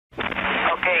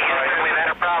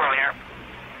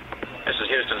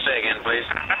Houston, say again, please.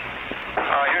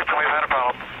 Houston, we've had a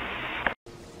problem.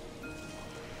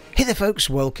 Hey there folks,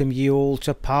 welcome you all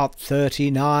to part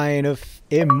 39 of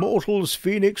Immortals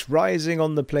Fenyx Rising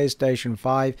on the PlayStation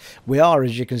 5. We are,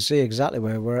 as you can see, exactly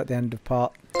where we're at the end of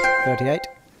part 38.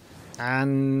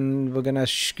 And we're going to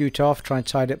scoot off, try and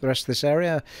tidy up the rest of this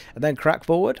area, and then crack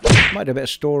forward. Might do a bit of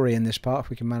story in this part if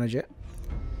we can manage it.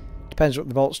 Depends what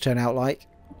the vaults turn out like.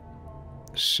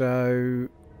 So,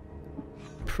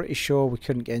 pretty sure we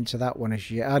couldn't get into that one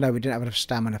as yet. Oh no, we didn't have enough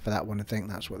stamina for that one, I think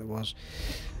that's what it was.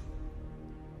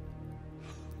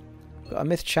 Got a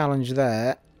myth challenge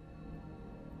there.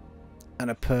 And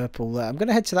a purple there. I'm going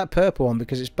to head to that purple one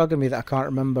because it's bugging me that I can't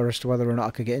remember as to whether or not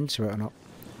I could get into it or not.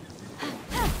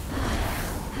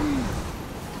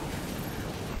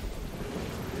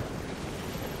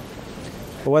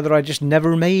 Or whether I just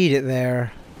never made it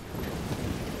there.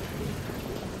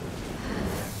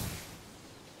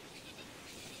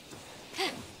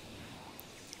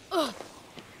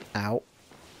 Ow.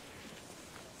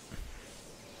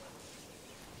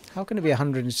 How can it be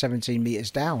 117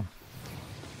 meters down?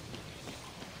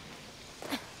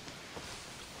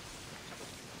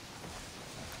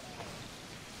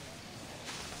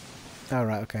 Oh,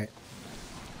 right, okay.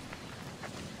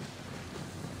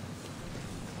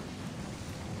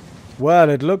 Well,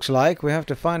 it looks like we have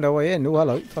to find our way in. Oh,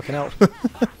 hello. Fucking hell.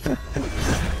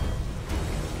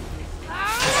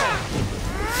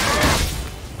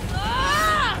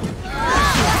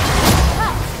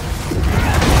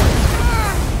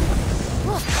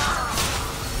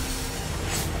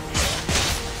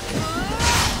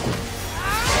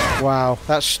 Wow,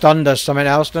 that stunned us something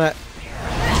else, didn't it?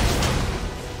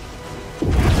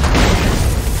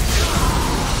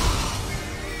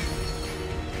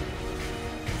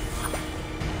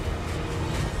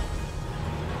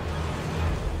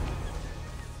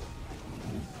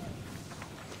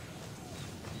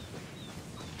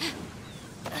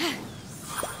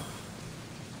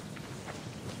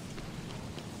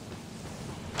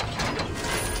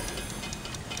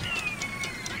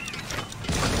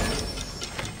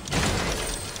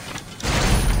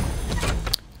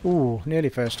 Ooh, nearly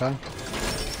first time.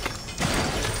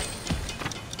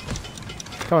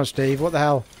 Come on, Steve, what the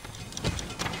hell?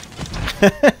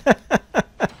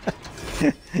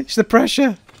 It's the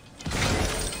pressure!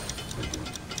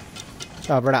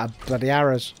 Oh, I've run out of bloody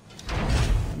arrows.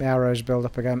 Let my arrows build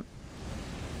up again.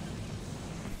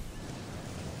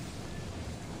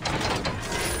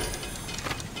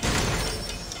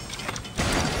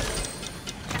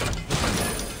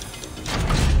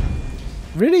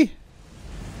 Really?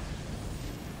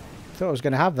 Thought I was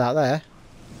going to have that there.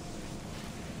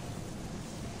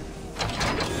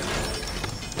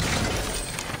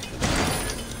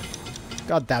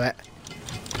 God damn it.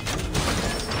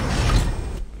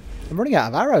 I'm running out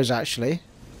of arrows actually.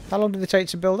 How long did they take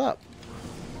to build up?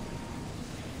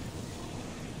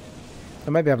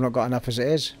 Or maybe I've not got enough as it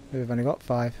is. Maybe I've only got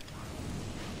 5.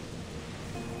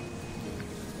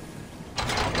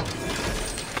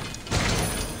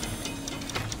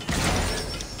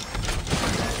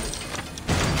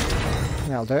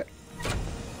 That'll do it. I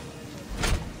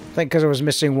think because I was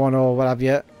missing one or what have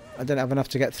you, I didn't have enough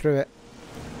to get through it.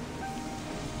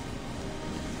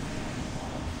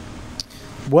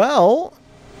 Well,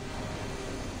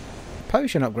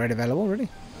 potion upgrade available, really.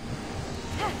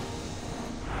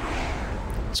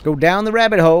 Let's go down the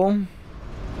rabbit hole.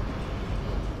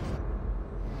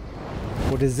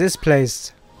 What is this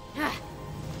place?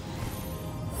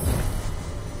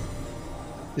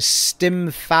 The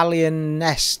stymphaliun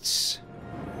nests.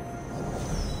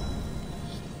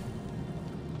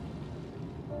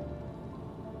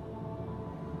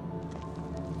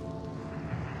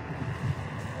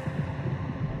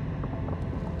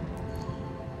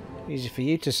 Easy for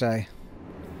you to say.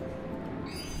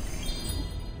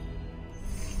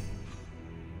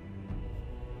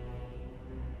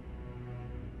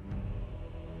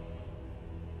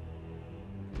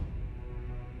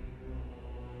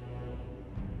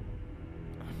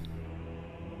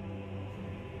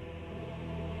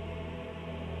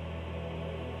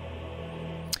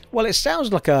 Well, it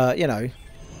sounds like a, you know,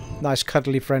 nice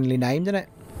cuddly friendly name, doesn't it?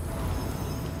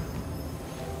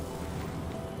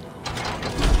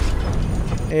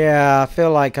 Yeah, I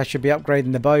feel like I should be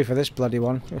upgrading the bow for this bloody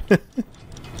one.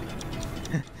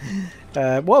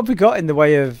 What have we got in the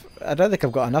way of... I don't think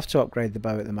I've got enough to upgrade the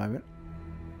bow at the moment.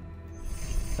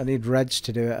 I need reds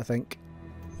to do it, I think.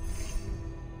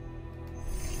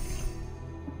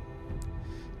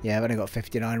 Yeah, I've only got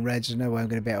 59 reds. There's no way I'm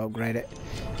going to be able to upgrade it.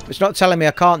 It's not telling me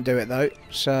I can't do it, though.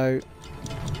 So...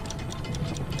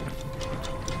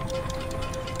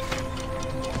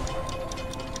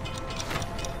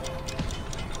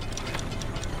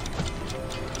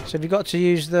 So have you got to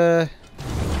use the...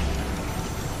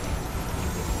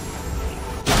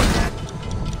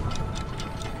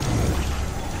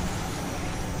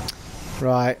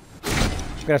 Right. I'm going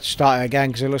to have to start it again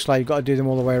because it looks like you've got to do them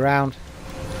all the way around.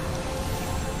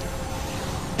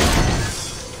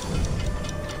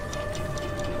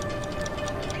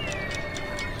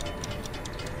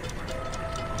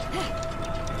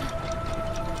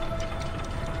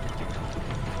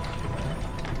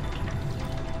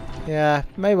 Yeah,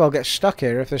 may well get stuck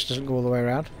here if this doesn't go all the way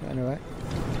around. Anyway.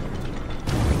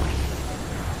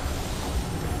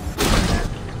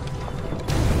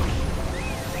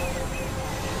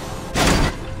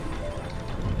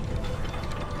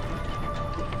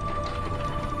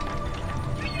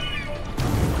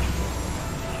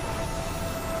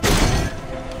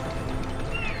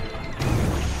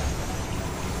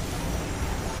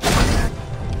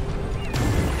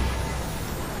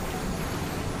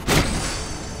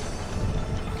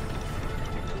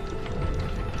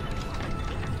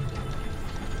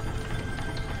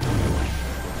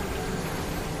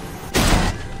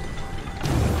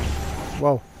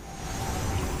 Whoa.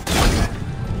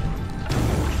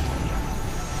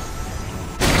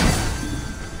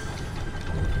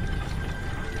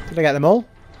 Did I get them all?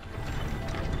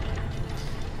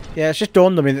 Yeah, it's just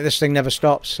dawned on me that this thing never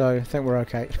stops, so I think we're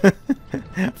okay.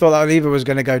 I thought that lever was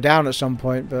going to go down at some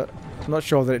point, but I'm not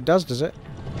sure that it does it?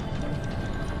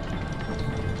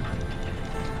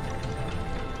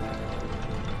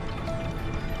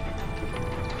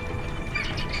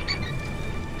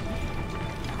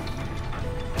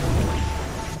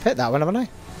 Hit that one, haven't I?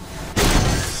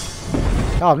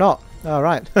 Oh, I'm not. Oh,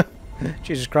 right.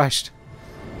 Jesus Christ.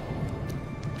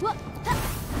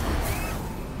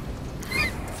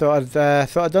 Thought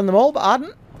I'd done them all, but I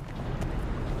hadn't.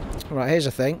 Right, here's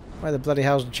a thing. Where the bloody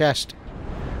hell's the chest?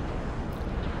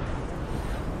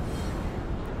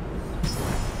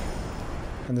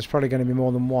 And there's probably going to be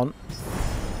more than one.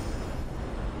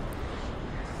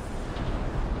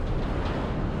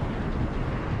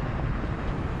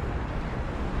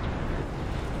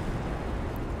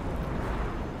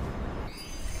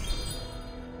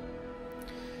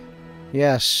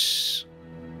 Yes.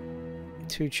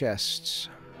 2 chests.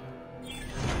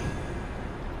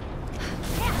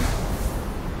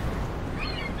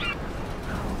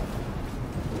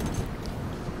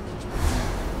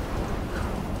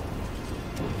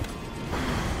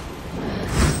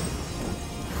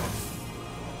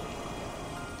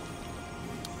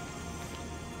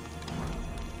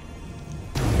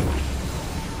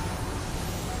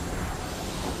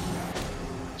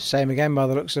 Same again by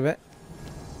the looks of it.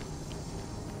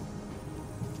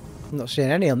 I'm not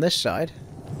seeing any on this side.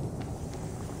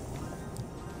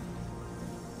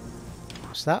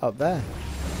 What's that up there?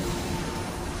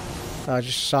 Oh,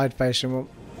 just side facing one.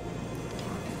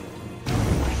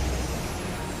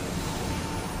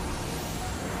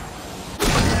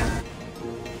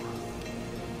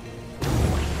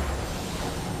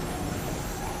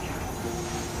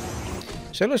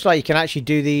 So it looks like you can actually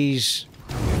do these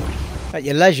at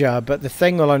your leisure, but the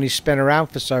thing will only spin around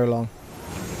for so long.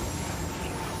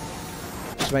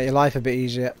 To make your life a bit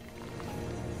easier.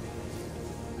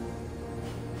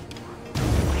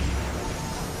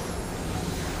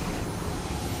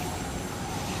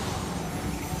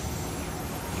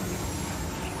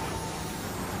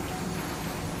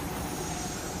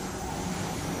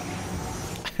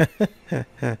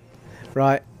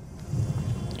 Right.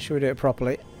 Should we do it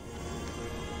properly?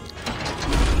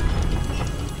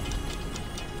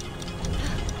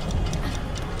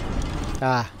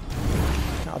 Ah.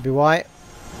 That'll be white.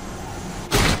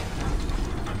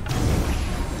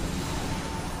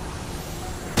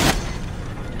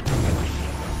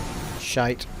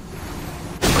 Shite.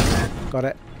 Got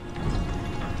it.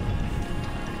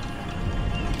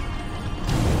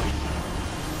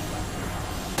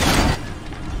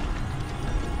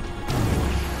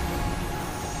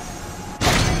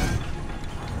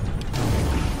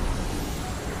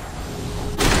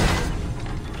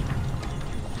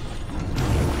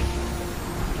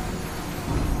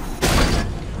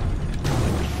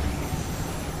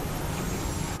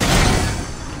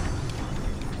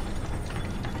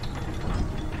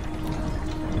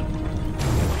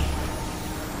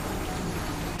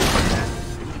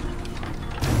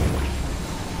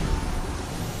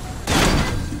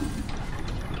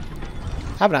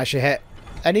 Haven't actually hit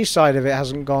any side of it,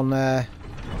 hasn't gone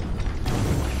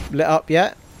lit up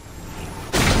yet.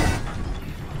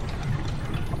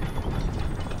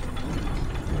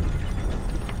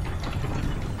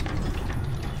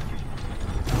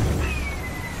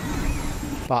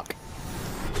 Fuck.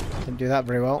 Didn't do that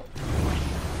very well.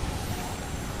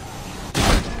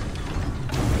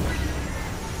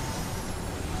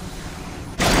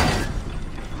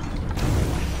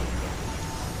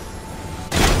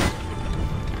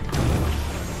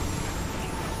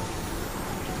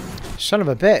 Son of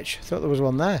a bitch. I thought there was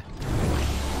one there.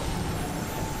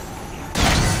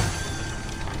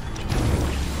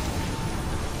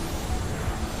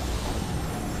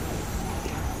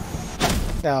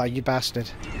 Oh, you bastard.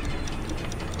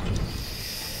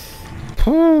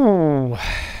 Ooh.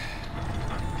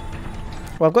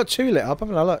 Well, I've got 2 lit up,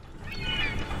 haven't I? Look.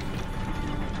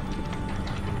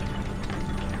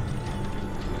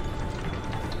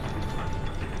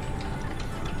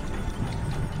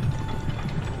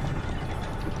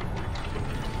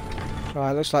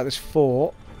 Right, looks like there's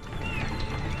 4.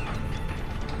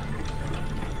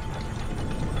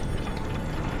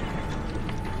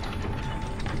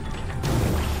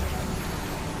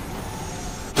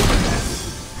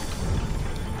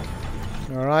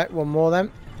 Alright, one more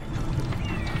then.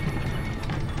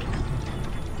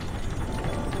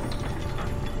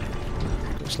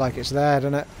 Looks like it's there,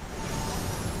 doesn't it?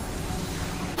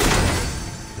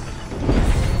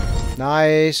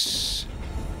 Nice.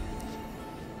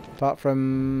 Apart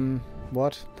from...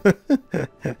 what?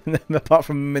 Apart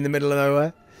from in the middle of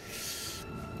nowhere.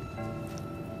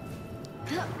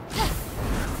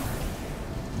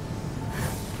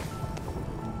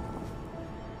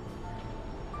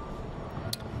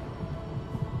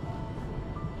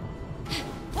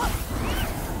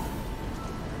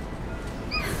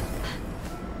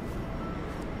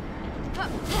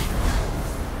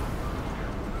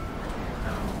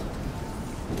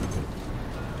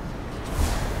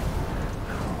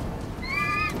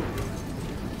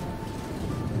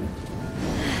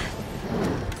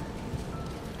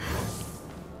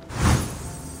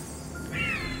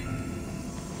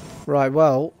 Right,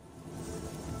 well...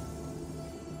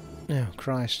 oh,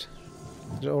 Christ.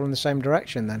 Is it all in the same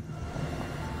direction, then?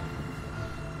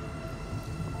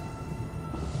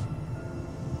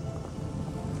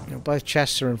 You know, both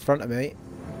chests are in front of me.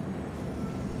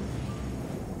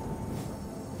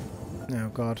 Oh,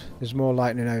 God. There's more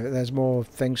lightning over... there's more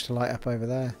things to light up over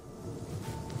there.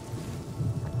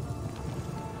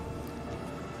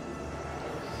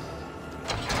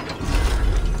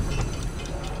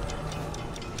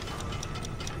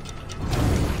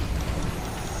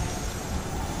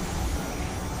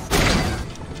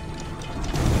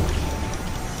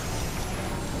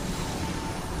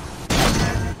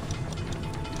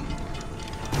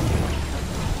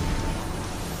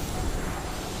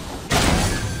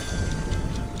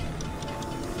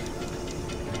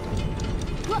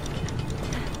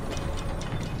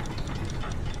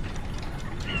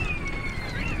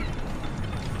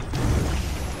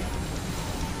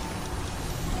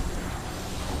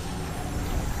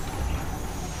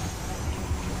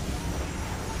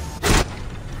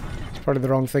 Probably the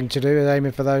wrong thing to do,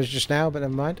 aiming for those just now, but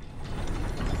never mind.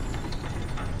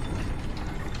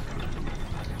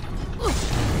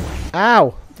 Ow!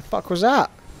 What the fuck was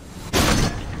that?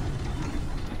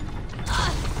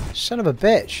 Son of a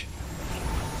bitch.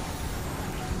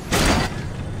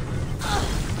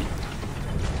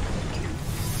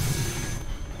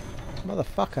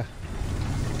 Motherfucker.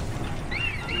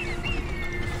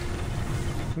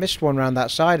 Missed one round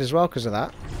that side as well because of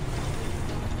that.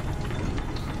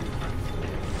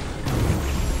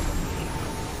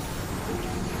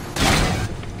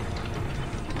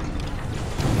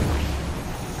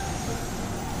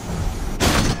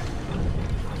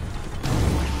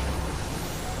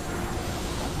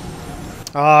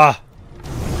 Ah!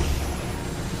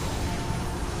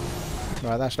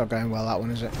 Right, that's not going well, that one,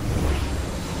 is it?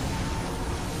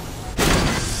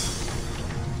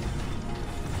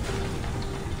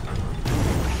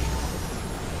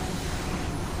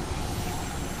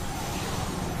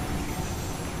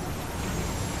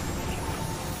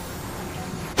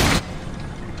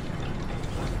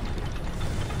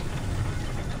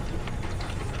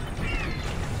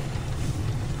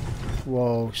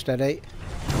 Whoa, steady.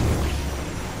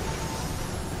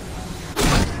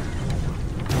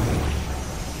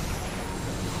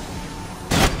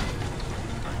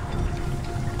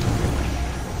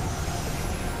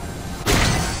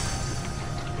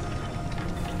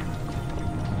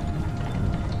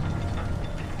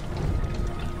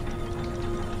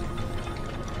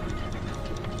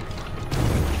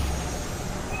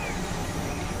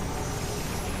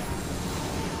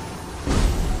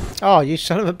 Oh, you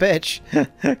son of a bitch.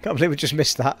 Can't believe we just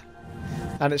missed that.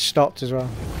 And it stopped as well.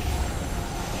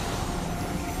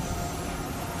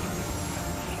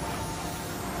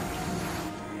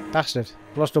 Bastard.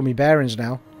 I've lost all my bearings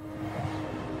now.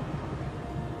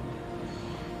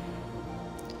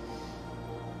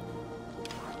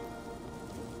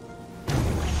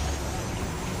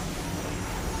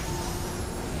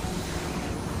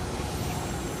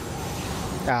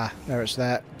 Ah, there it's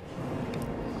there.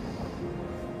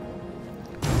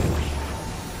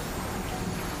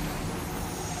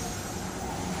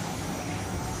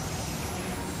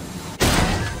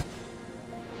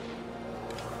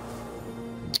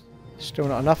 Still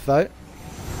not enough though.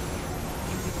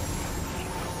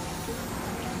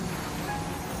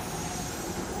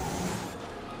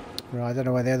 Right, I don't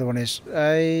know where the other one is.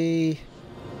 Well,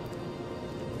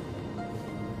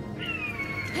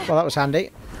 that was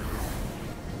handy.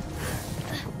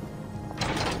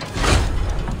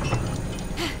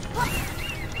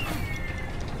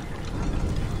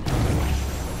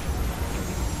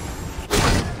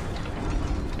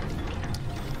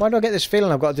 Why do I get this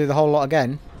feeling I've got to do the whole lot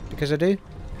again? Because I do.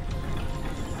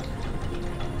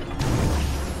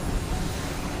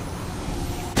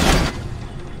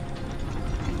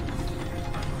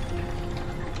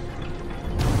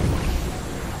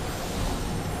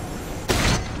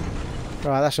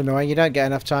 Right, that's annoying. You don't get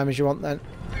enough time as you want then.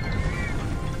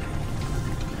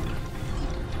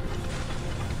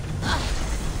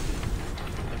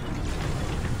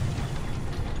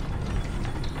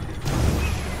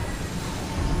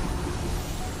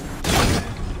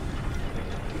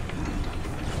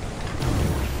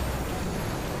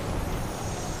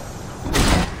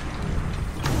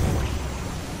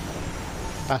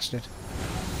 Bastard.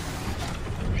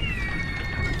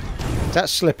 That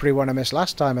slippery one I missed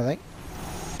last time, I think.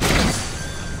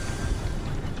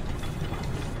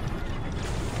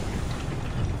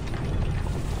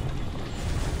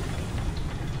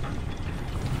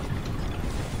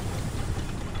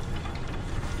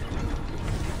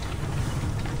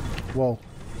 Whoa.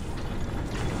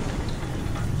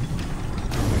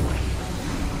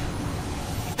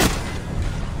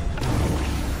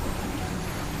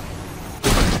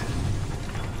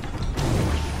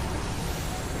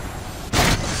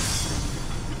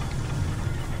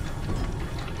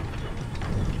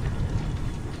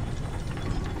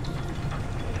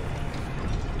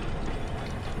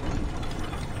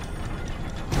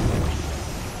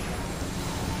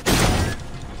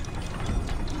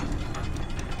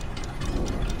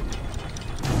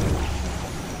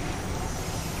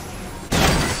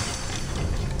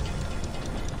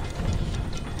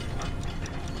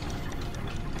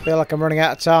 Feel like I'm running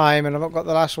out of time and I've not got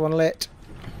the last one lit.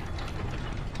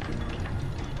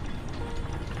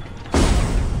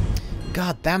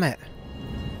 God damn it.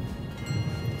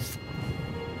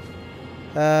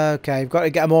 Okay, you've got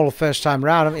to get them all the first time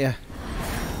round, haven't you?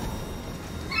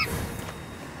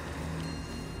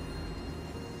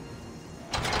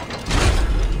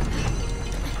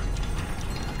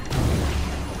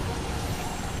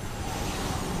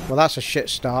 Well, that's a shit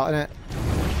start, isn't it?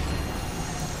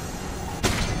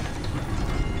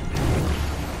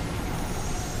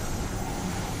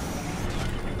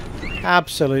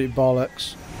 Absolute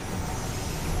bollocks.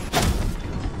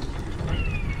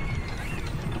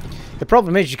 The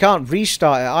problem is you can't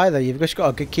restart it either. You've just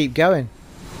got to keep going.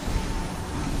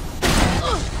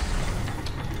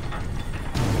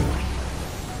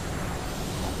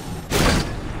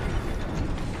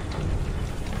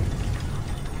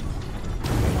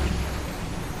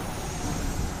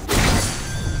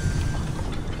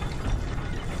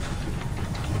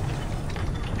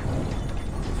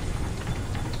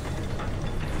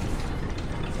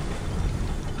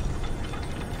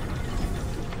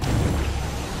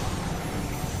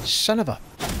 Son of a...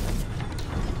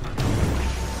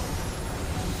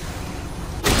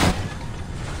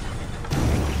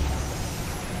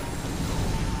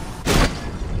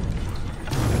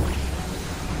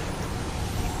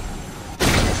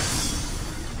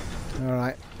 All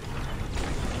right.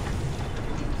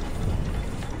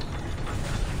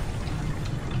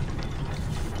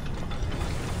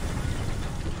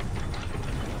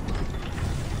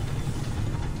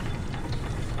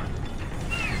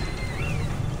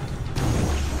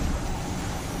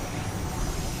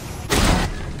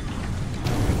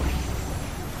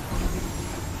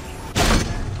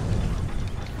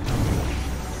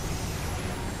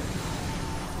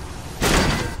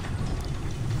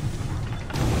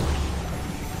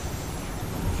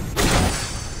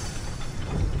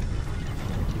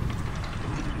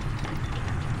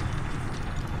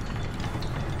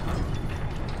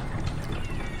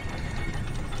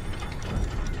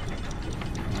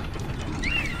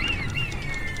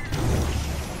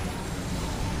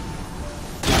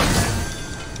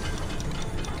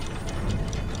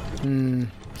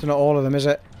 It's not all of them, is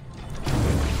it?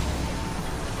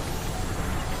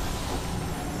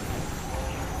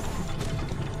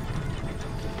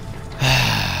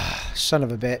 Son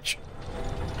of a bitch.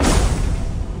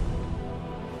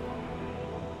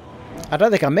 I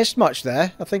don't think I missed much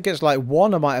there. I think it's like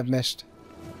one I might have missed.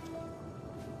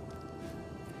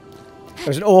 It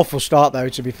was an awful start though,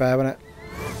 to be fair, wasn't it?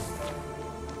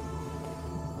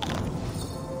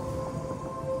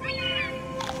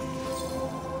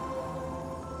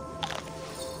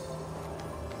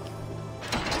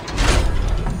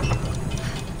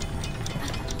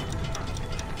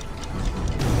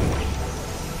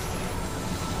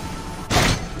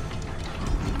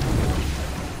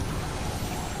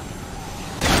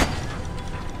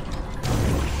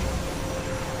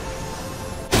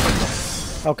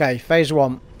 Okay, phase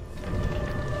 1.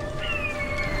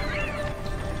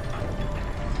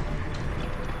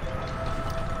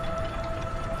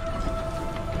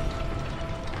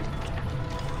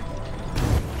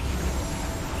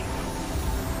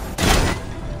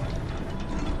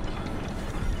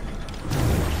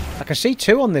 I can see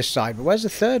 2 on this side, but where's the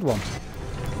third one?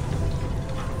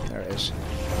 There it is.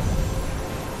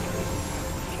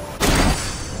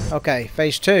 Okay,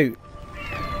 phase 2.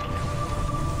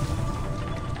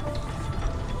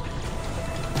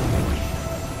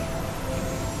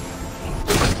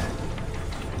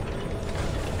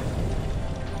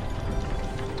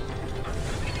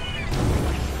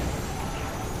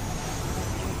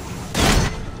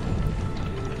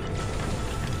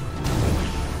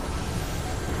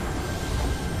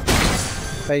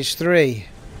 Phase 3.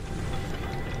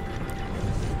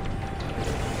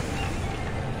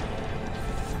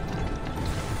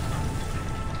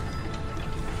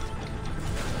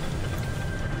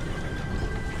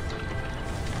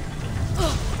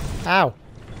 Ow.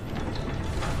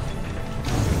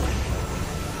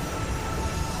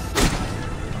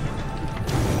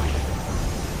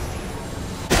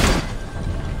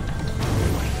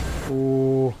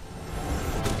 Ooh.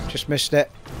 Just missed it.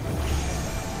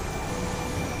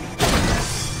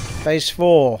 Phase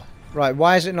 4. Right,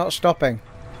 why is it not stopping?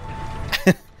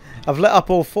 I've lit up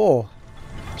all 4.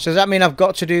 So does that mean I've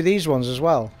got to do these ones as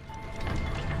well?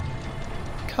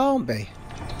 Can't be.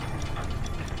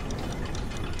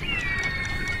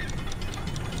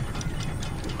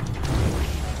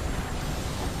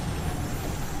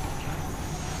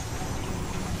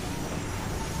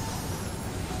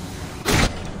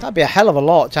 That'd be a hell of a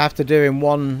lot to have to do in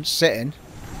one sitting.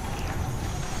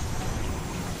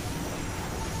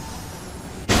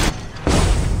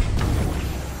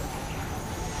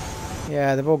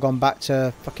 Yeah, they've all gone back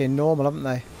to fucking normal, haven't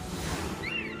they?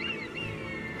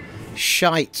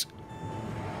 Shite.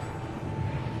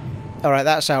 Alright,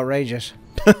 that's outrageous.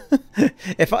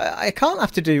 If I can't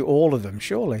have to do all of them,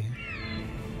 surely.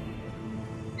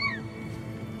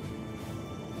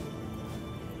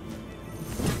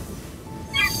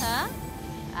 Huh?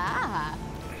 Ah.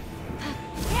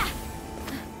 Yeah.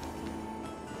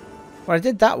 Well, I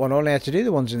did that one, only had to do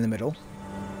the ones in the middle.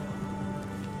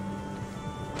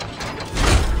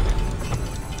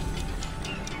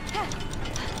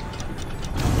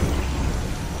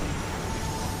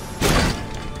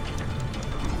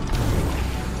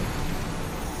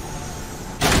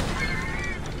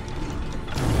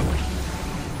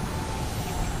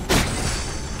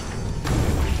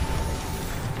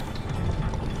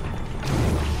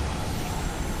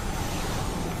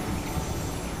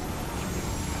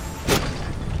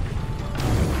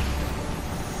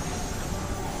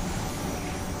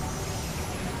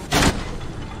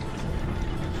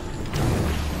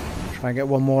 Try and get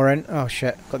one more in. Oh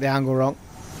shit, got the angle wrong.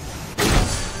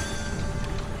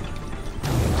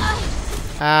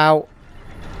 Ow.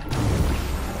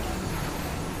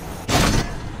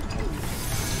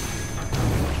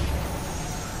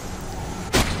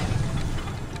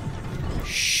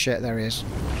 Shit, there he is.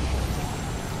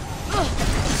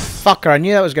 Fucker, I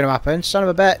knew that was going to happen. Son of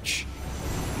a bitch.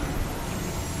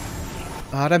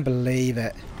 Oh, I don't believe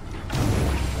it.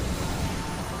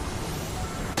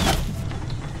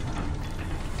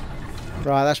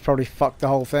 Right, that's probably fucked the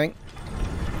whole thing.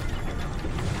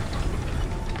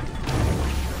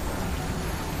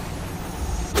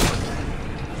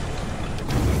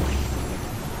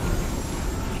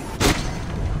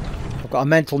 I've got a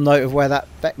mental note of where that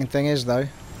fucking thing is, though.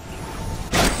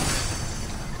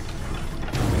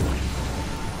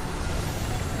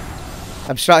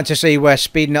 I'm starting to see where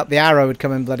speeding up the arrow would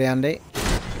come in bloody handy.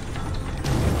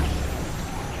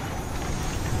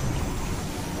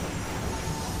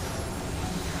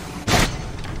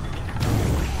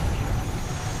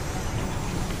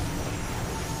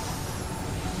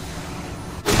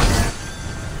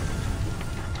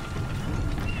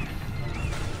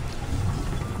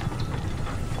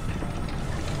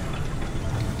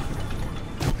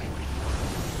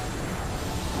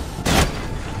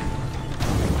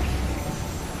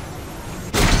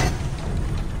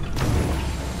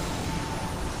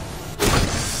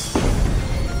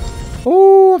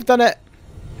 Ooh, I've done it.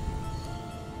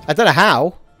 I don't know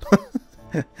how.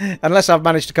 Unless I've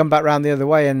managed to come back round the other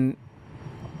way and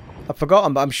I've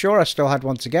forgotten, but I'm sure I still had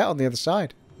one to get on the other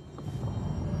side.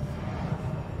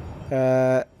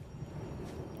 Well,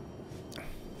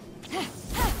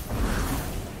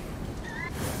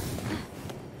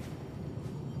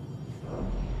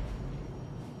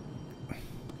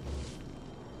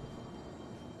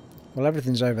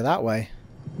 everything's over that way.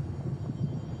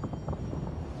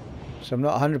 So I'm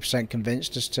not 100%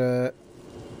 convinced as to...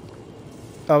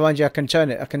 Oh, mind you, I can turn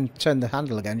it. I can turn the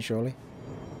handle again, surely.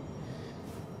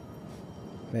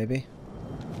 Maybe.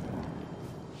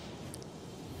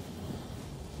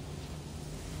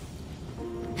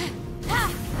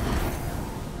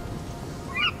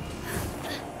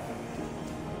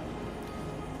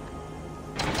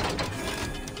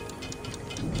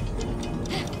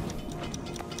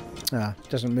 Ah,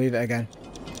 doesn't move it again.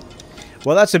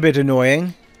 Well, that's a bit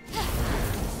annoying.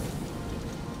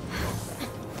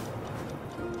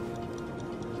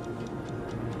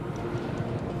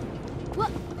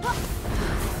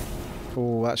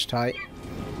 Oh, that's tight.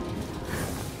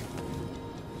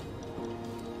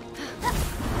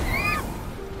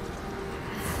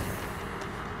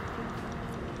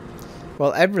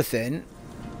 Well, everything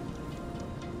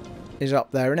is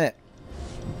up there, isn't it?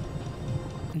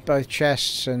 Both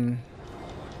chests and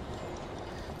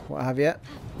what have you.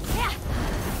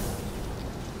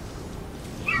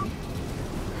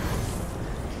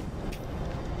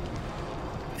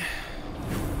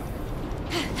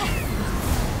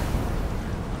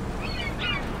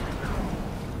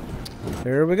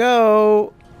 Here we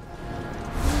go.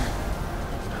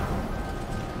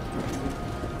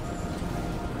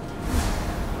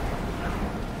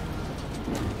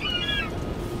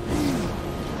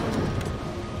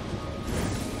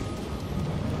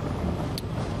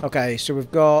 Okay, so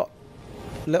we've got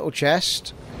a little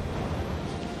chest.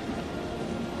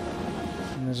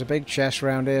 And there's a big chest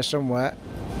around here somewhere.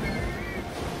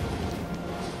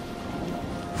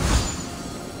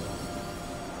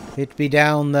 It'd be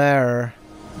down there.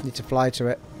 Need to fly to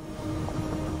it.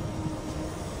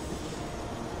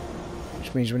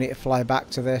 Which means we need to fly back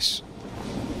to this.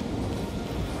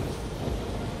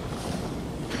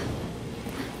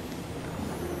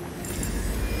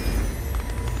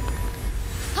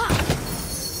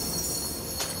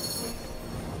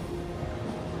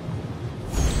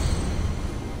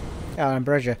 Oh,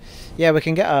 ambrosia. Yeah, we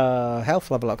can get a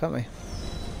health level up, can't we?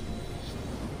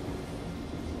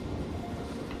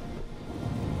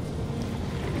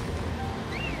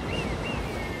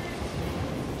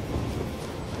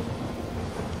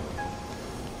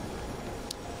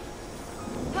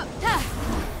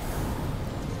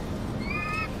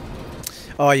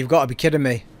 Oh, you've got to be kidding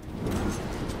me.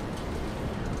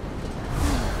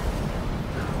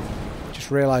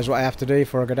 Just realised what I have to do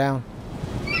before I go down.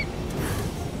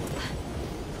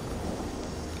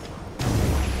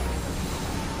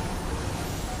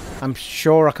 I'm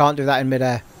sure I can't do that in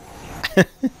midair.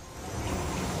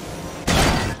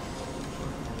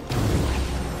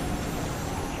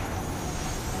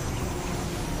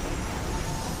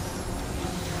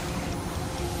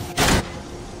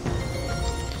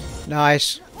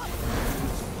 Nice.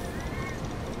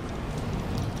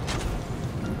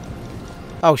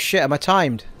 Oh shit, am I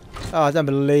timed? Oh, I don't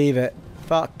believe it.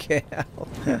 Fucking hell.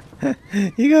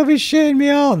 You gotta be shitting me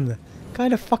on. What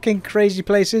kind of fucking crazy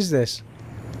place is this?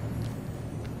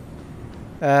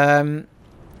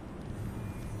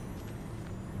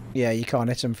 Yeah, you can't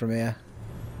hit them from here.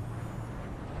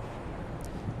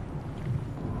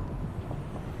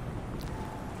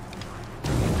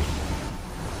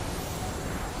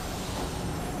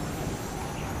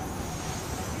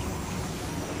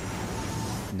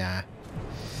 Nah.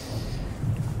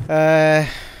 I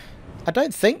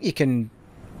don't think you can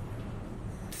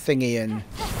thingy and...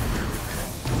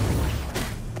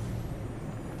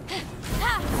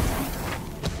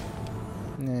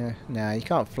 Yeah, nah, you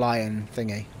can't fly and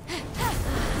thingy.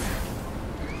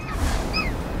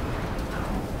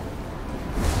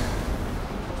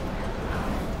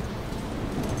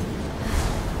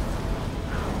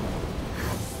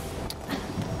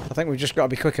 I think we've just got to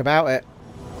be quick about it.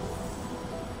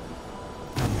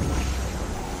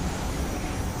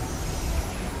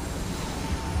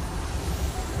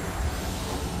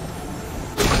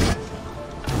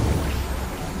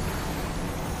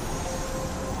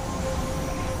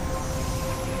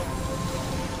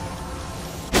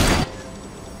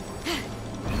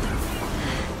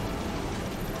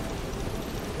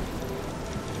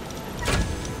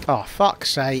 Oh,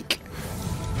 fuck's sake.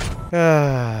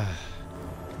 I'm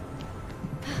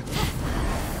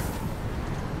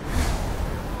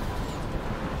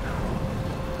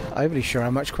really sure how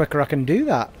much quicker I can do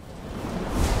that.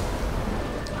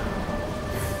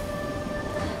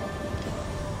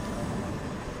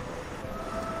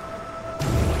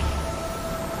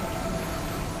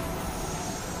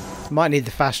 Might need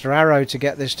the faster arrow to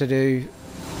get this to do.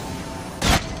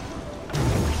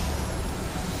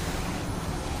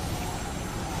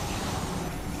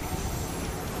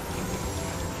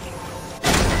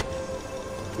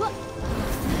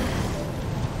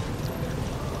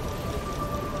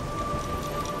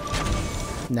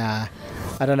 Nah.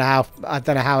 I don't know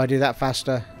how I do that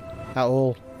faster at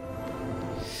all.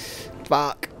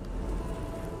 Fuck.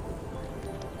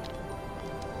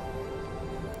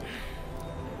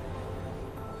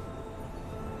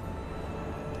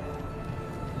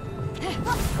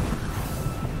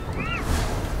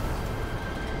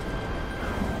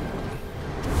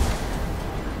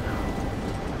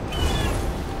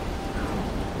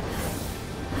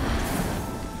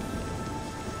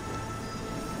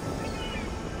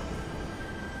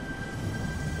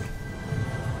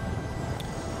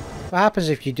 What happens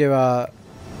if you do a...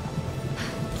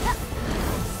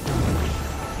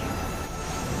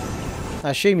 I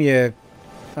assume you...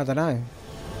 I don't know.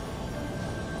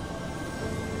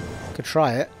 Could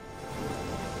try it.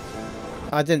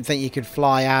 I didn't think you could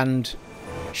fly and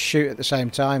shoot at the same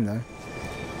time though.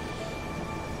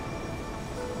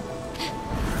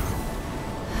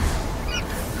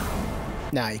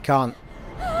 No, you can't.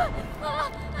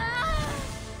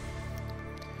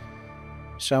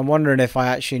 So I'm wondering if I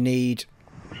actually need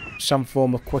some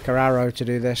form of quicker arrow to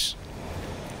do this.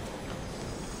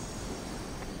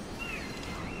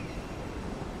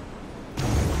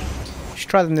 Just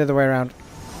try them the other way around.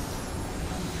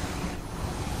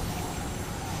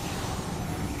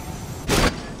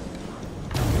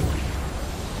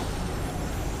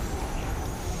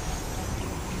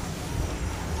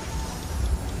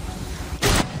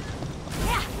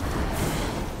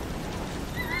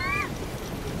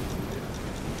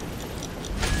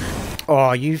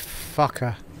 Oh, you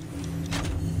fucker.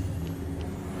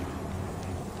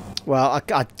 Well,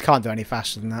 I can't do any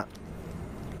faster than that.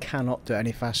 Cannot do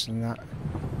any faster than that.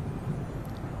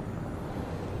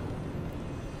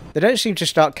 They don't seem to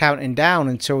start counting down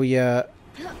until you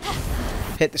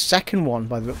hit the second one,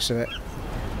 by the looks of it.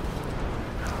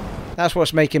 That's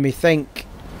what's making me think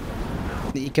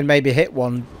that you can maybe hit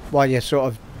one while you're sort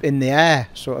of in the air,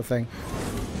 sort of thing.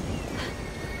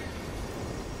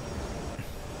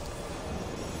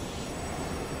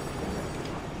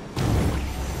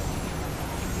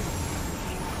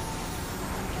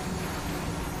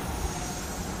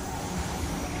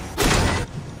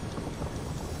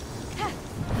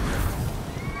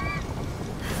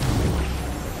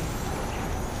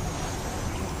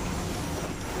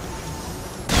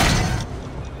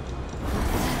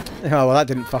 Oh, well, that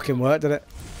didn't fucking work, did it?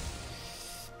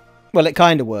 Well, it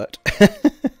kind of worked.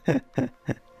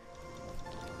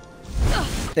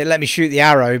 It let me shoot the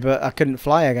arrow, but I couldn't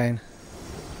fly again.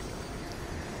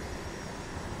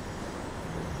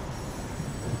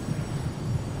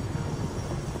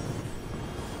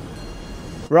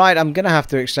 Right, I'm going to have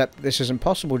to accept that this isn't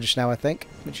possible just now, I think.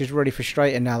 Which is really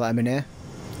frustrating now that I'm in here.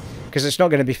 Because it's not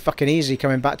going to be fucking easy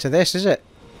coming back to this, is it?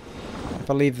 If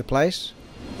I leave the place.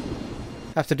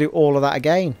 I have to do all of that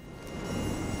again.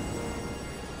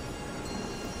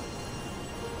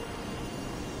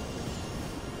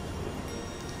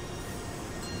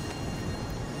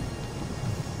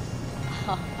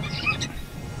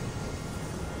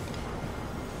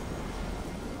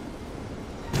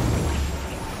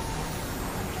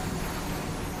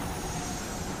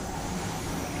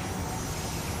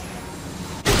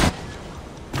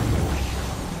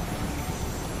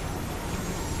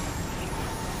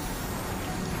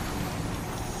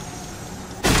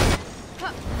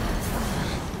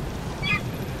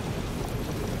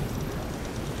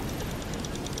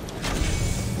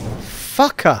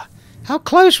 Fucker! How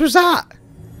close was that?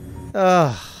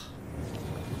 Ugh.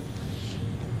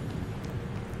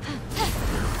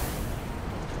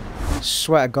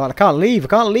 Swear to God, I can't leave. I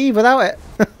can't leave without it.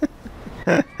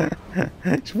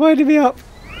 It's winding me up.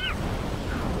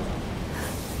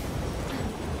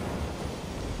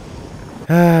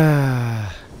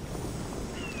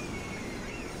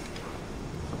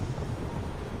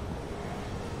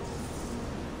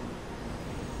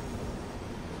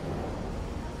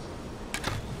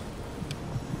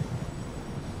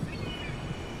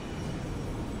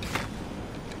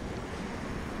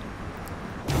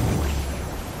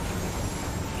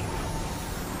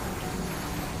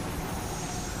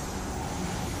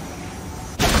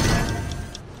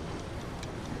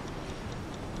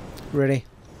 Really?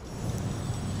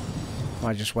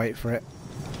 I'll just wait for it.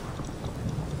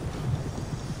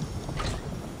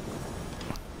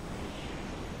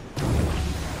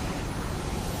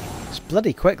 It's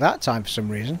bloody quick that time for some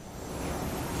reason.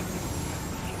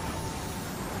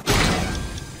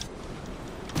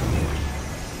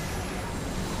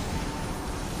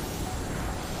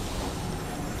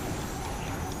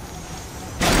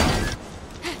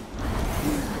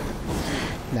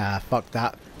 Nah, fuck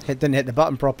that. It didn't hit the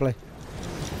button properly.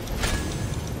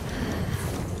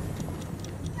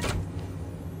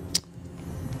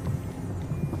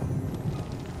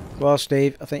 Well,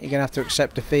 Steve, I think you're going to have to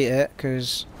accept defeat here,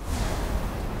 because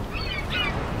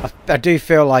I do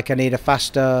feel like I need a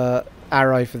faster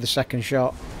arrow for the second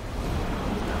shot.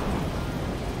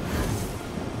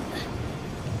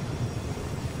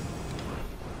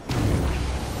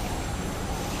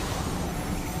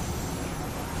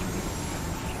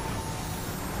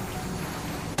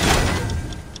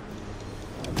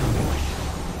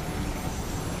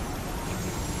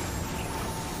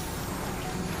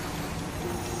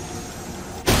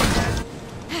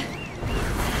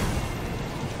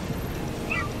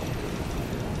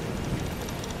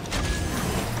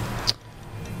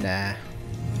 Nah.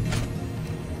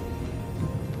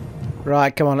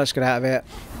 Right, come on, let's get out of here.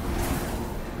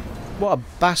 What a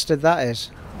bastard that is.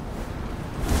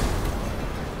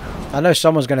 I know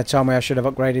someone's going to tell me I should have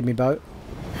upgraded my boat.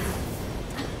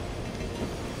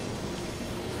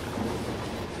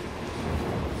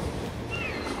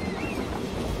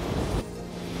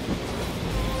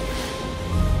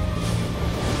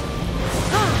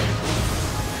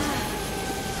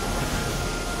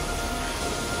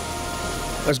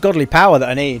 There's godly power that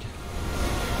I need.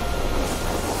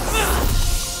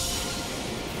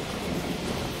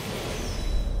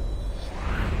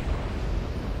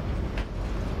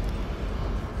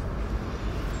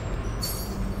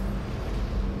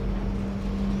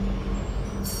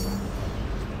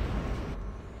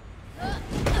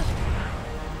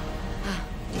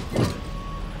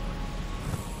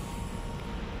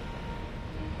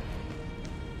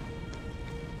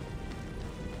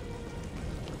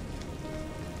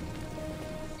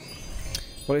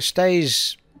 Well, it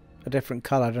stays a different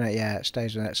colour, doesn't it? Yeah, it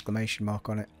stays with an exclamation mark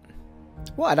on it.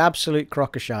 What an absolute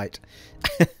crock of shite.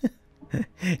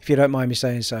 If you don't mind me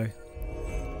saying so.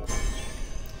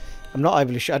 I'm not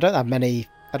overly sure. I don't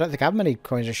think I have many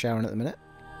coins of Sharon at the minute.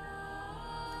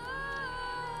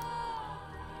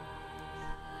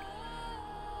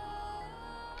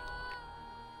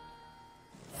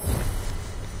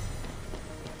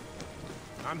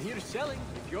 I'm here selling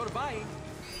if you're buying.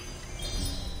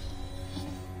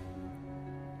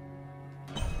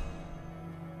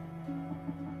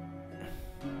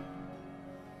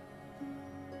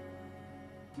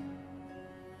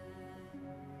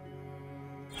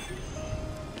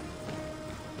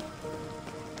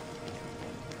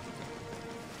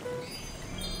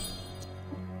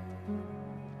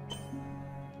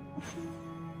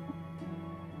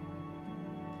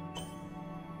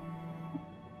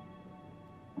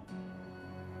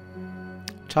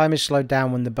 Time is slowed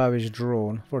down when the bow is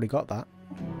drawn. I've already got that.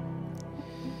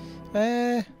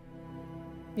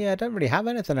 Yeah, I don't really have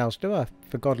anything else, do I?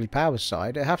 For Godly Powers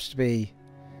side. It has to be...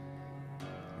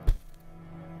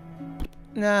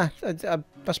 Nah, I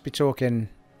must be talking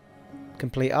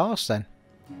complete arse then.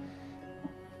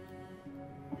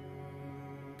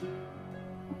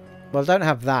 Well, I don't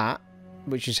have that,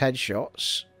 which is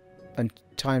headshots. And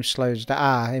time slows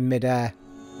down in mid-air.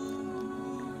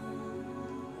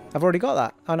 I've already got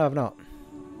that. Oh no, I've not.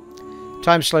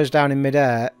 Time slows down in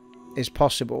mid-air is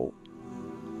possible.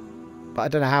 But I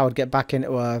don't know how I'd get back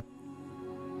into a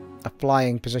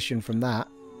flying position from that.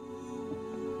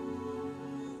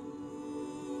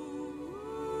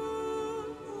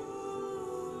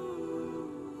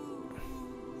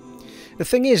 The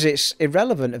thing is, it's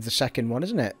irrelevant of the second one,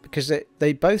 isn't it? Because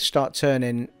they both start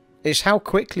turning... It's how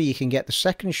quickly you can get the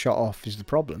second shot off is the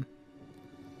problem.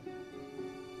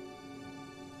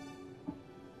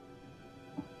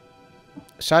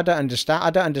 So I don't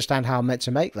understand how I'm meant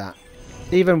to make that.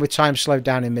 Even with time slowed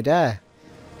down in midair.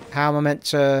 How am I meant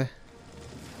to...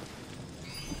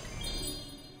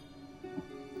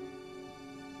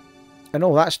 And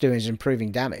all that's doing is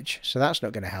improving damage. So that's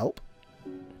not going to help.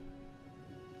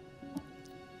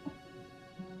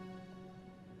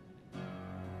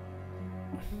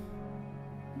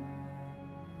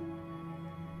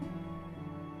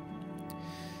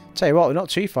 Tell you what, we're not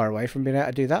too far away from being able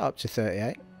to do that up to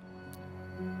 38.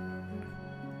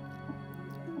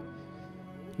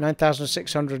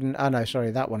 9,600 and... Oh no, sorry,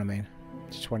 that one I mean.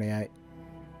 It's 28.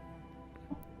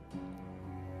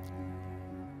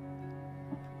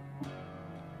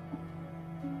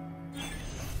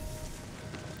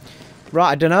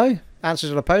 Right, I don't know.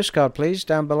 Answers on a postcard, please,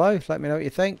 down below. Let me know what you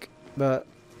think. But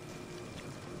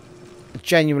I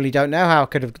genuinely don't know how I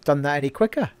could have done that any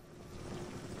quicker.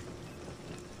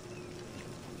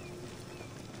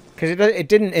 Because it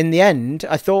didn't, in the end,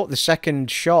 I thought the second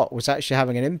shot was actually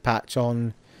having an impact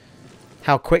on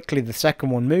how quickly the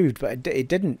second one moved, but it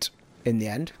didn't in the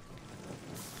end.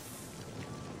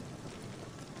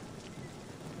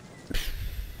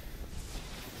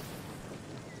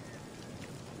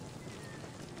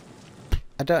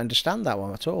 I don't understand that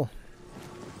one at all.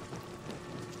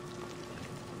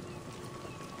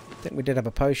 think we did have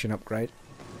a potion upgrade.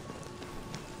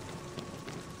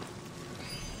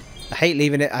 I hate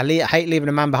leaving it. I hate leaving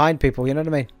a man behind, people. You know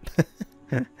what I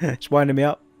mean? It's winding me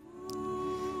up.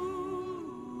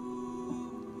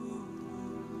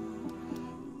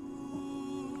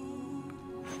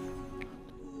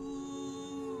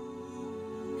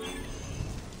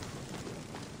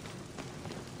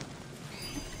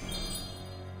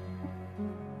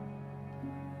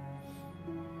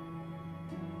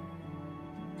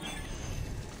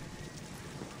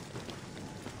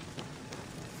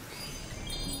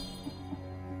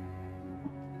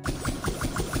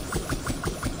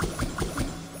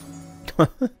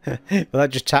 Well,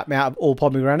 that just tapped me out of all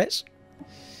pomegranates.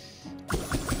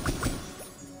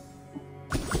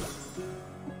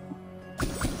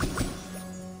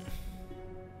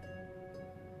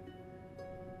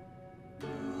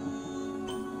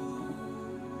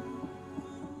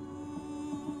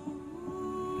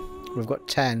 We've got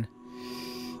 10.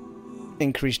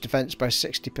 Increased defense by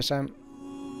 60%.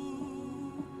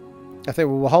 I think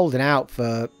we were holding out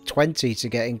for 20 to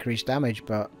get increased damage,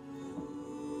 but...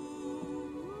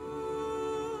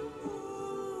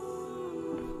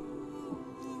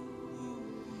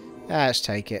 let's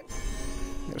take it.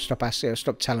 It'll stop asking. It'll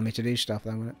stop telling me to do stuff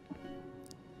then, won't it?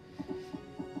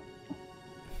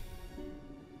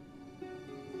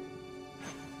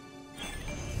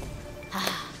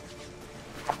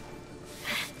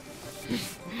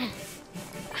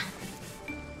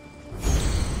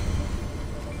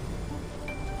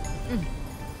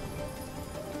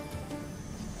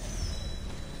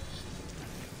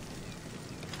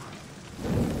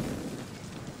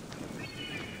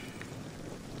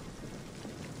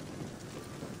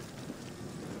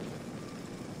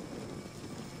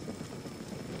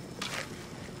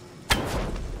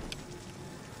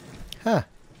 Huh,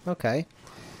 okay.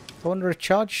 I wonder if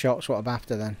charge shot's what I'm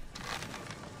after then.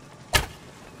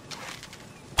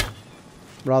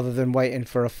 Rather than waiting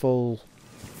for a full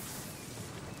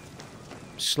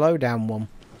slowdown one.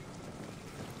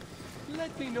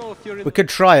 Let me know if you're in. We could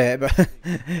try it, but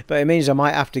but it means I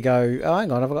might have to go, oh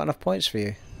hang on, I've got enough points for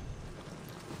you.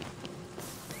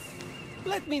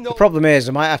 Let me know. The problem is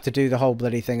I might have to do the whole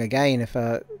bloody thing again if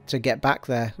to get back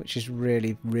there, which is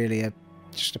really, really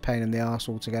just a pain in the arse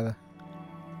altogether.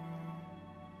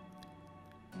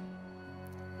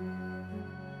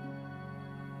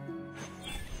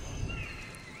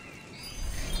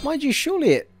 Mind you,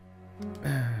 surely it...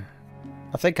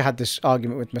 I think I had this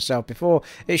argument with myself before.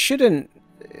 It shouldn't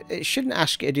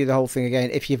ask you to do the whole thing again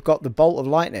if you've got the bolt of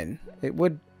lightning. It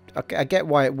would... I get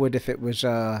why it would if it was...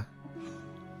 I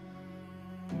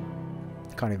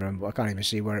can't even remember. I can't even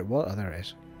see where it was. Oh, there it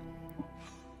is.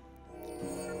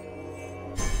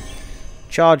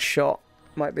 Charge shot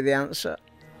might be the answer.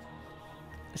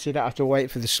 So you don't have to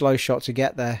wait for the slow shot to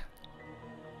get there.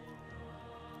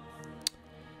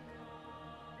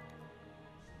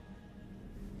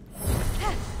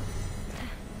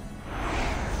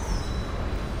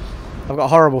 I've got a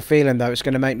horrible feeling though it's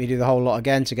going to make me do the whole lot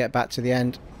again to get back to the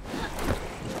end.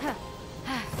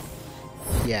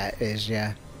 Yeah, it is,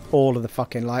 yeah. All of the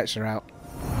fucking lights are out.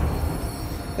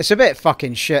 It's a bit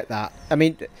fucking shit, that. I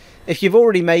mean, if you've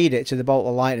already made it to the bolt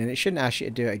of lightning, it shouldn't ask you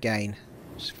to do it again.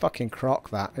 It's fucking crock,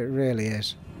 that. It really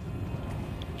is.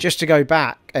 Just to go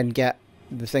back and get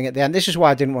the thing at the end. This is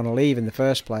why I didn't want to leave in the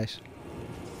first place.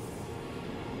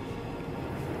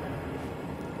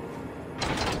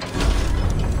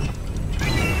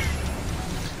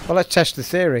 Well, let's test the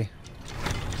theory.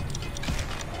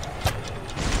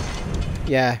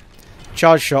 Yeah.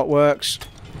 Charge shot works.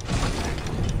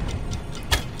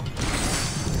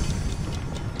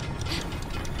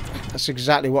 That's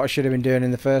exactly what I should have been doing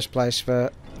in the first place for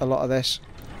a lot of this.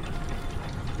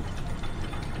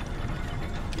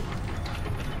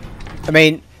 I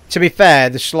mean, to be fair,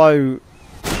 the slow...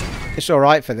 It's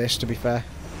alright for this, to be fair.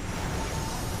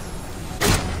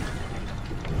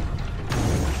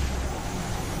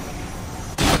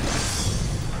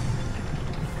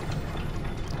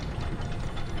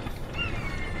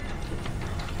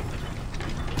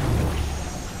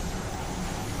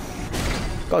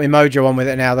 Got my mojo on with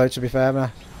it now, though, to be fair, man.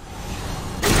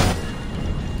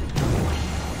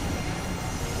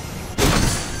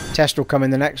 Test will come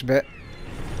in the next bit.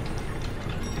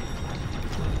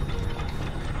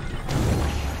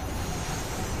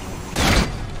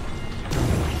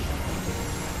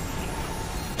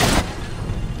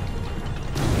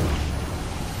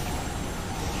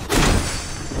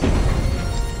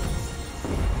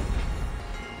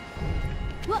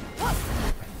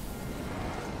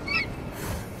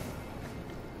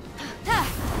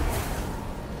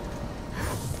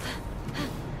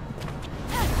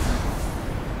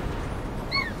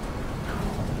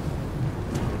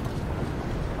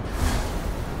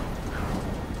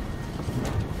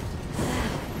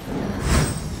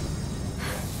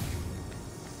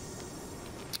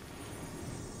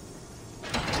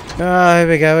 Oh, here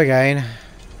we go again.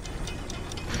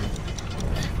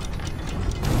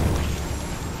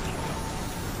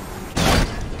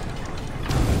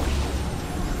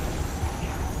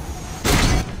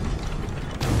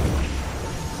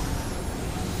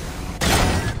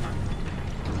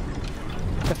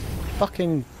 The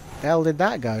fucking hell did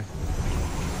that go?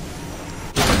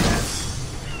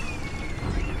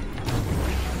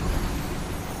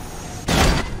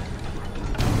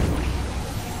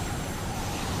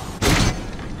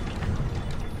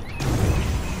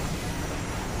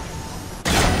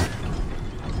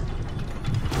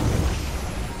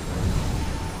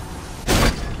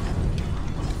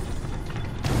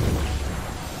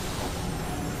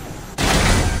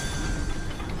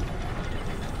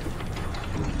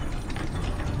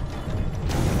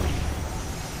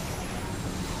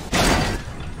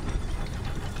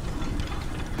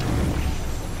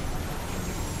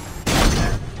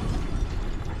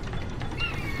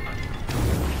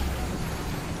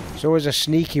 It's always a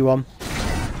sneaky one.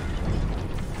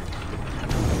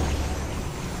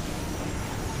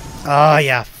 Ah,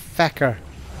 yeah, fecker. I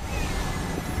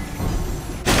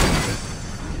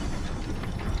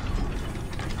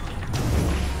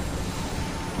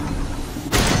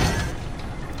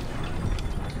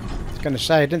was going to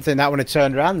say, I didn't think that one had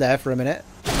turned around there for a minute.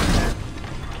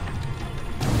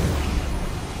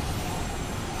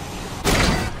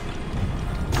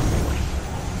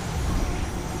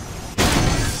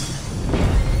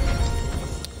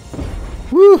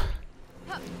 Woo!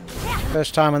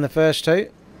 First time on the first two.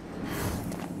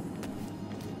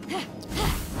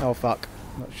 Oh fuck.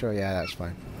 Not sure, yeah, that's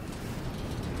fine.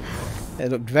 It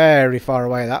looked very far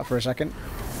away that for a second.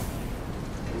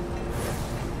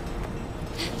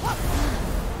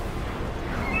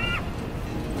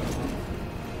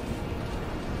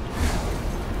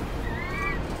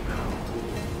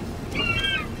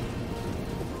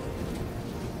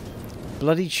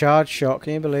 Bloody charge shot,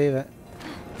 can you believe it?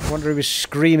 I wonder he was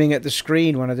screaming at the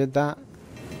screen when I did that.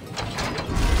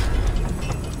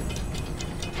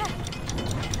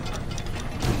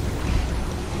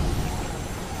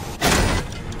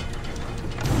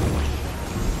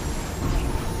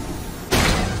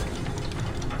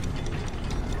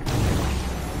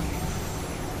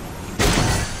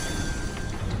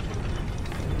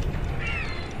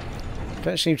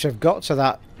 Don't seem to have got to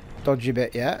that dodgy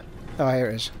bit yet. Oh, here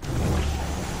it is.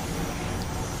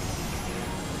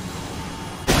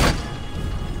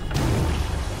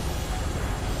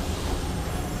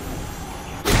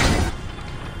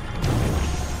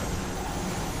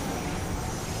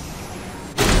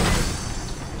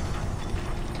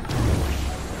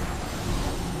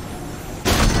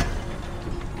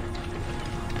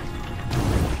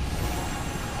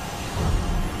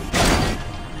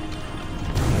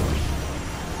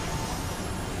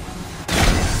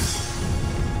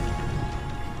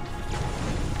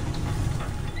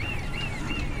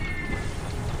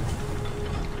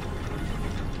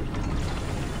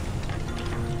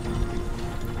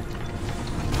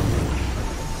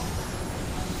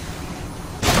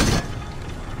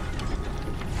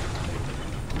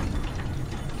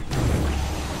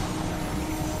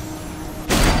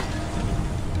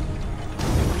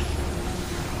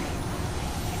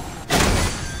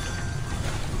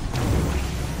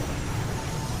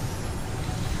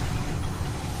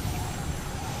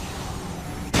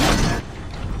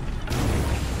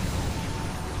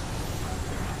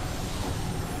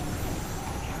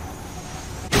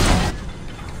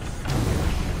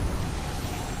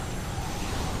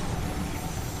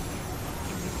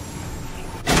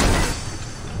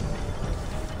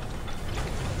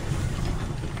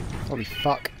 Holy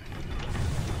fuck.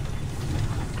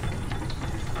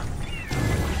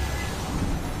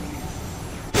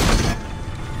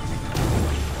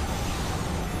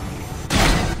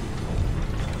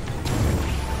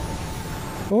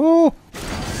 Oh!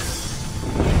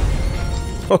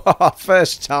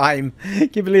 First time. Can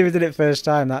you believe I did it first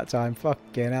time that time?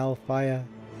 Fucking hellfire.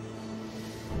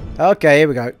 Okay, here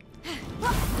we go.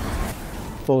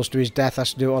 Falls to his death,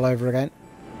 has to do it all over again.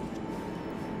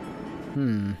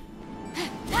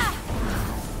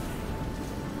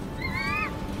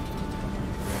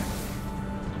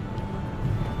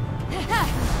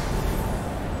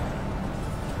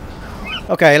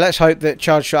 Okay, let's hope that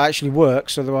charge shot actually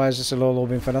works, otherwise this will all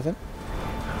been for nothing.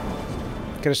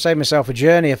 Could have saved myself a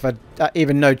journey if I'd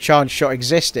even known charge shot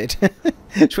existed.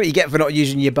 That's what you get for not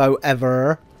using your bow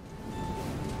ever.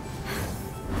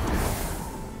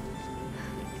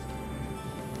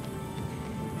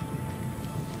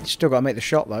 Still got to make the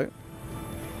shot though.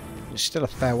 It's still a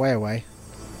fair way away.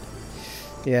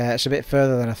 Yeah, it's a bit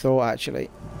further than I thought actually.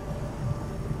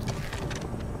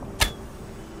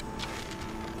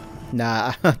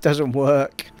 Nah, it doesn't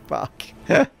work. Fuck.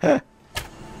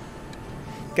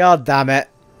 God damn it.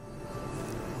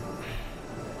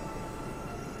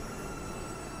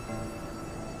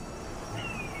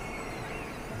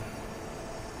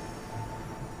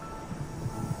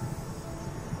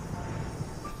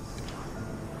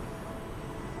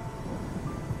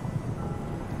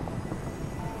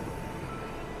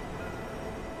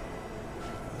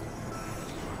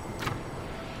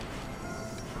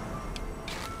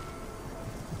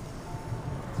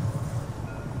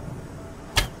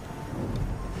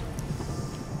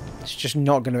 It's just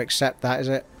not going to accept that, is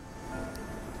it?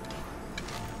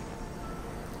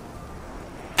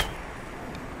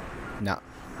 No.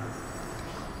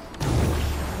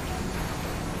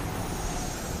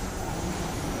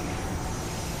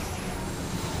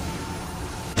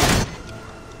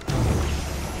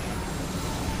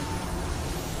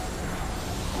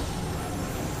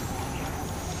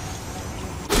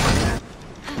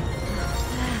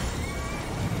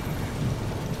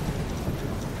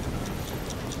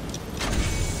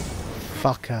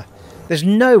 Fucker. There's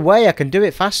no way I can do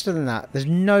it faster than that. There's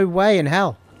no way in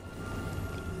hell.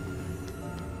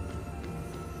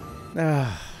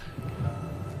 Ugh.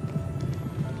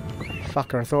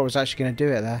 Fucker, I thought I was actually going to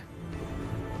do it there.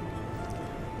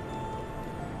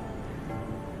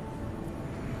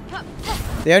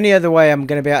 The only other way I'm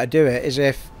going to be able to do it is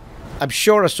if... I'm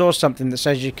sure I saw something that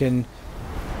says you can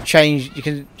change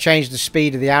the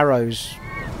speed of the arrows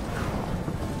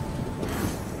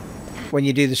when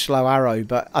you do the slow arrow,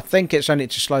 but I think it's only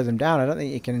to slow them down. I don't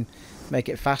think you can make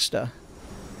it faster.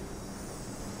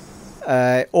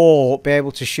 Or be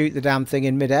able to shoot the damn thing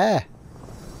in mid-air.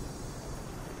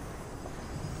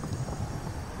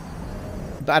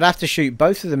 But I'd have to shoot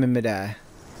both of them in mid-air.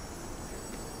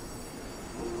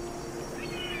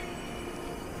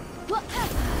 But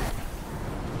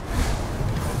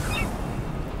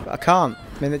I can't.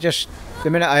 I mean, it just... The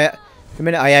minute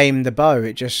I aim the bow,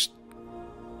 it just...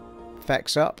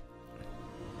 effects up.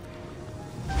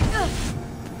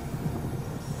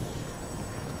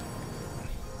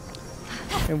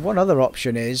 And one other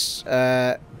option is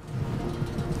fuck.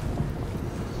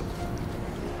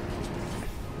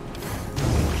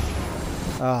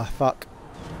 I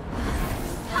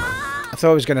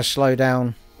thought I was going to slow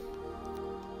down.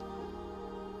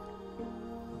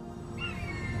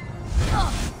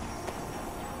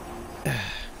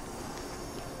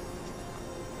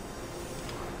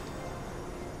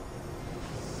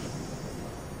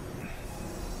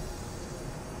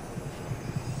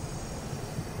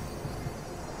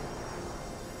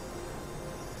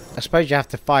 I suppose you have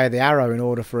to fire the arrow in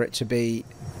order for it to be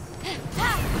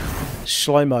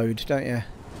slow mode, don't you?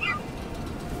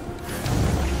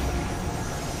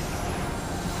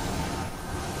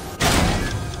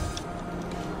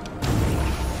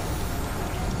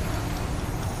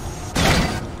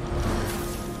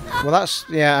 Well, that's...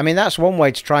 yeah, I mean, that's one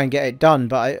way to try and get it done,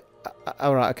 but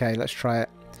alright, okay, let's try it.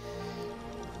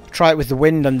 Try it with the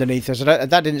wind underneath us. That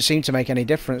didn't seem to make any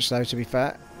difference, though, to be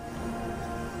fair.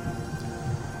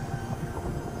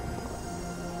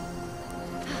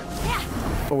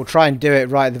 But we'll try and do it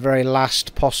right at the very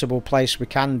last possible place we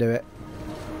can do it.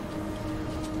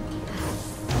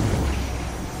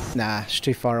 Nah, it's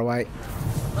too far away.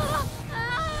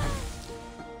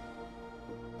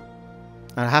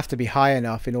 And I have to be high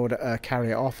enough in order to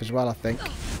carry it off as well, I think.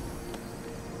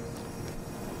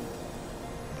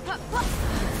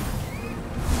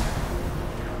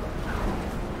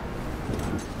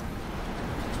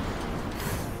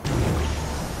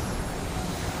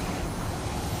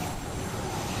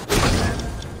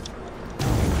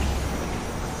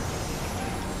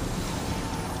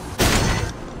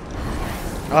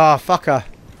 Oh, fucker.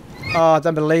 Oh, I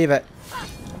don't believe it.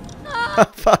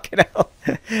 Fucking hell.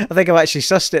 I think I've actually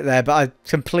sussed it there, but I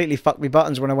completely fucked my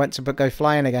buttons when I went to go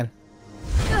flying again.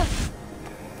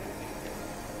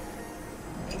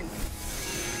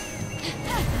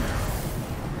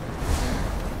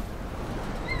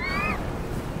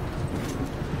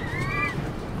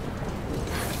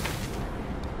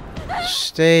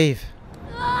 Steve.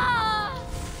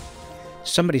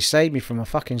 Somebody saved me from my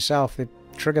fucking self. The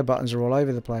trigger buttons are all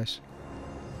over the place.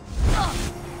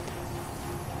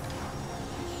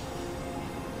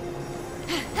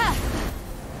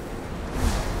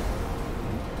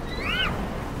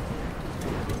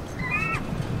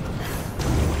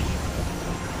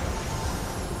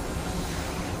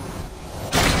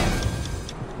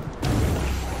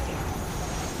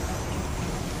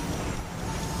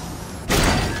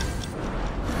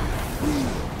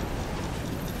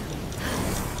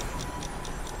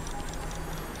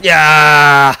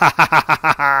 Yeah!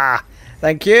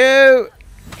 Thank you!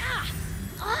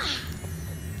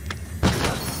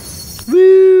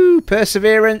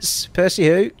 Perseverance. Percy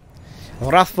who?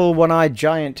 Wrathful one-eyed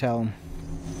giant helm.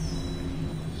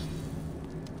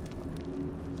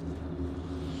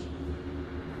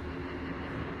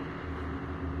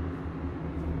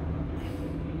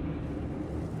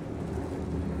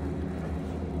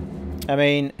 I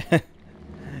mean,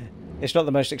 it's not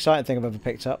the most exciting thing I've ever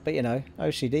picked up, but you know,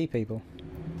 OCD people.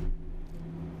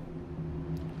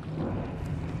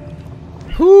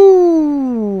 Whoo!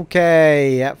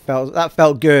 Okay, that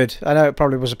felt good. I know it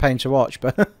probably was a pain to watch,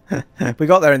 but we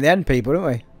got there in the end, people, didn't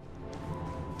we?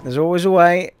 There's always a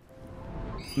way,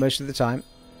 most of the time.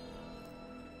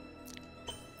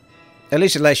 At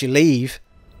least it lets you leave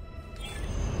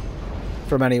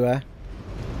from anywhere.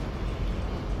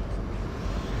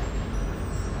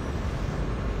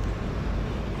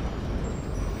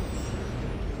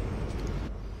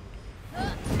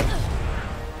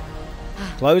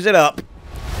 Close it up.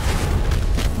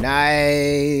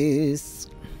 Nice.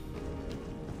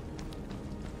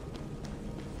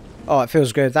 Oh, it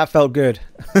feels good. That felt good.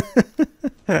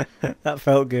 That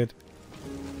felt good.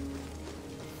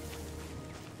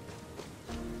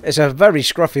 It's a very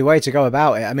scruffy way to go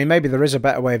about it. I mean, maybe there is a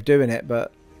better way of doing it,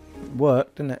 but it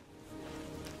worked, didn't it?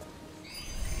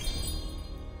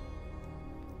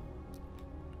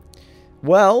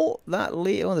 Well, that oh,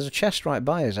 there's a chest right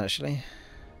by us, actually.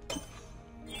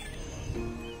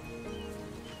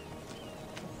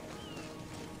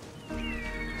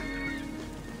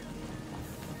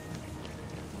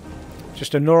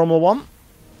 Just a normal one.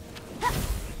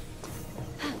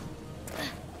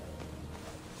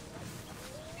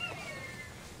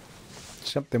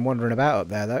 Something wandering about up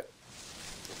there, though.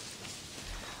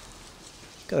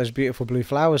 Got those beautiful blue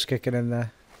flowers kicking in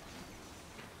there.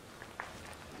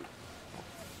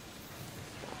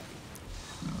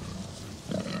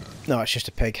 No, it's just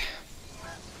a pig.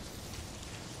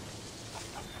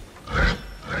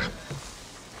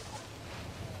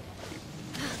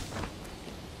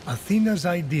 Athena's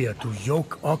idea to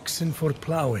yoke oxen for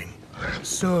plowing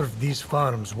served these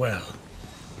farms well.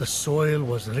 The soil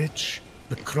was rich,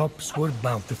 the crops were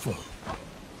bountiful.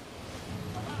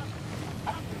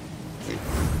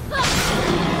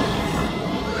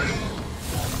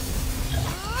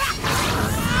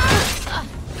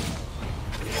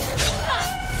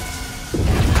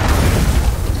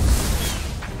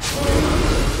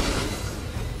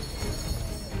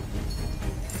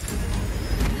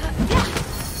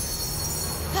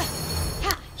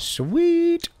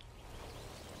 Sweet.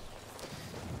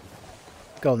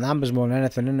 Golden amber's more than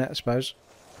anything, isn't it, I suppose?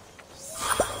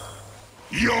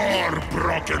 Your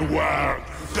broken world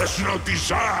does not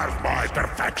deserve my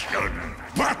perfection,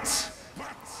 but...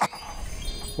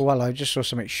 Oh, well, I just saw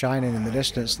something shining in the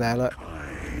distance there, look.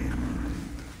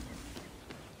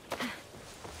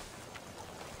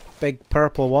 Big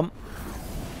purple one.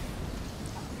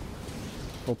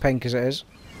 Or pink as it is.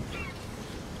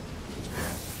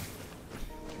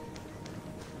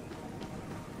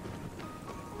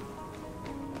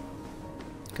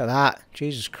 Look at that.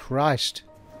 Jesus Christ.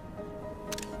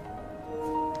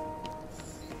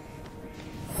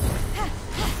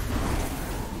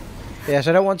 Yes,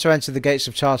 I don't want to enter the gates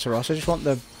of Tartaros. I just want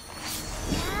the...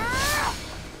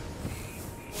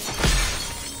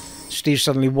 Steve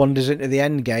suddenly wanders into the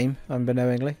end game,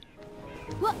 unbeknowingly.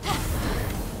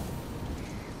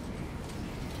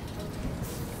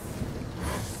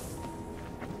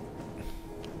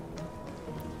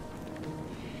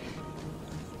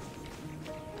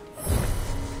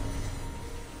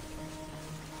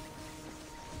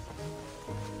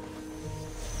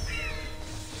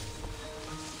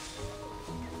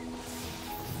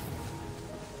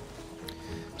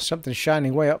 Something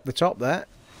shining way up the top there.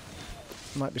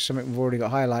 Might be something we've already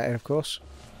got highlighted, of course.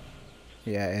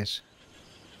 Yeah, it is.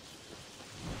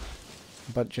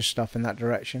 A bunch of stuff in that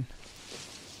direction.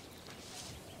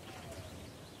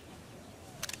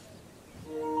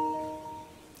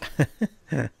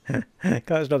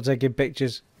 Can't stop taking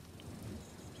pictures.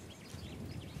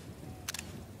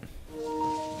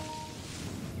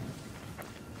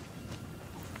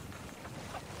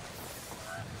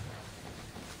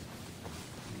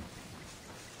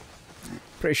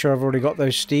 Pretty sure I've already got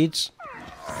those steeds.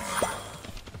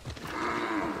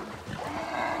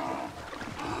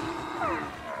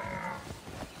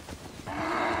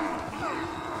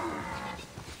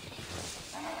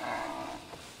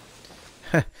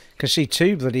 Can see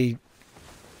two bloody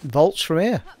vaults from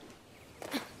here.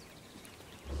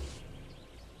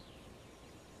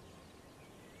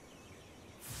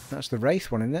 That's the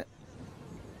Wraith one, isn't it?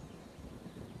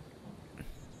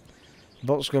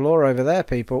 Vaults galore over there,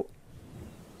 people.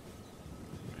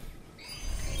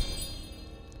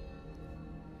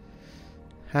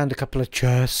 And a couple of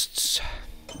chests.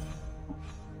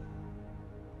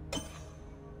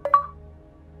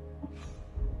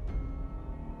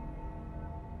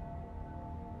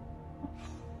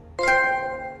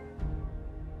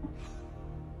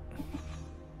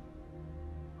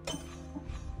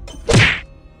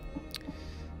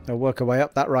 I'll work our way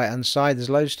up that right hand side. There's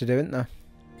loads to do, isn't there?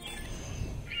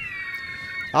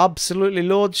 Absolutely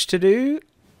loads to do.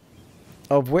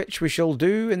 Of which we shall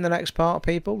do in the next part,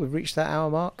 people. We've reached that hour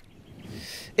mark.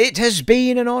 It has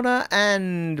been an honour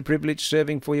and a privilege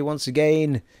serving for you once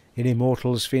again in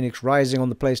Immortals Fenyx Rising on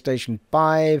the PlayStation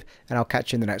 5. And I'll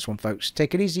catch you in the next one, folks.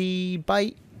 Take it easy.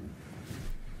 Bye.